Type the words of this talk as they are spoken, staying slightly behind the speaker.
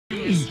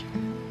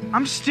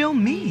I'm still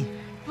me.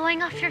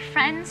 Blowing off your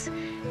friends,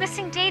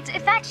 missing dates.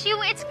 If that's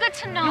you, it's good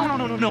to know.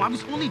 No. I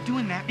was only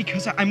doing that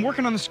because I'm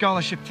working on the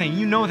scholarship thing.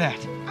 You know that.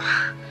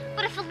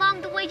 But if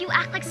along the way you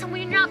act like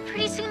someone you're not,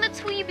 pretty soon that's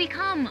who you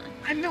become.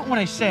 I meant what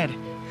I said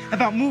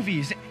about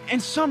movies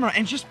and summer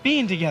and just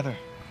being together.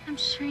 I'm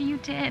sure you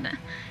did.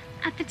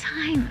 At the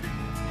time.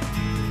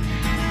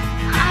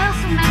 I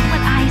also meant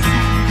what I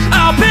said.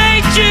 I'll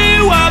paint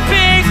you a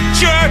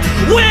picture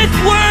with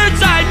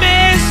words. I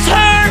miss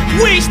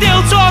her. We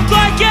still talk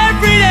like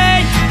every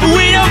day, but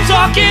we don't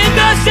talk in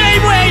the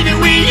same way that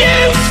we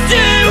used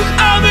to.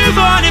 I'll move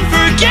on and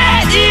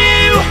forget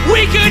you.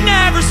 We could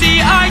never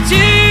see eye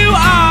to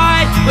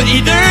eye, but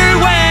either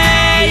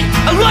way,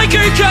 I like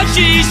her 'cause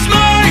she's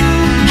smart,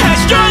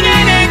 headstrong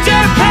and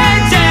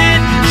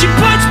independent. She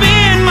puts me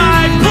in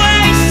my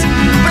place,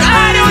 but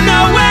I don't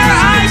know where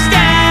I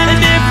stand.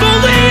 And if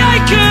only I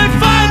could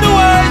find the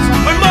words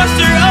or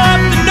muster up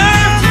the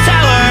nerve to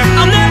tell her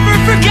I'll never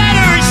forget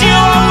her and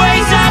she'll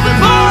always have a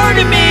part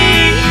of me.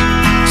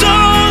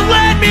 Don't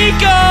let me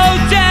go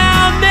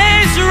down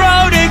this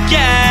road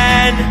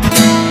again.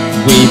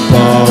 We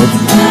both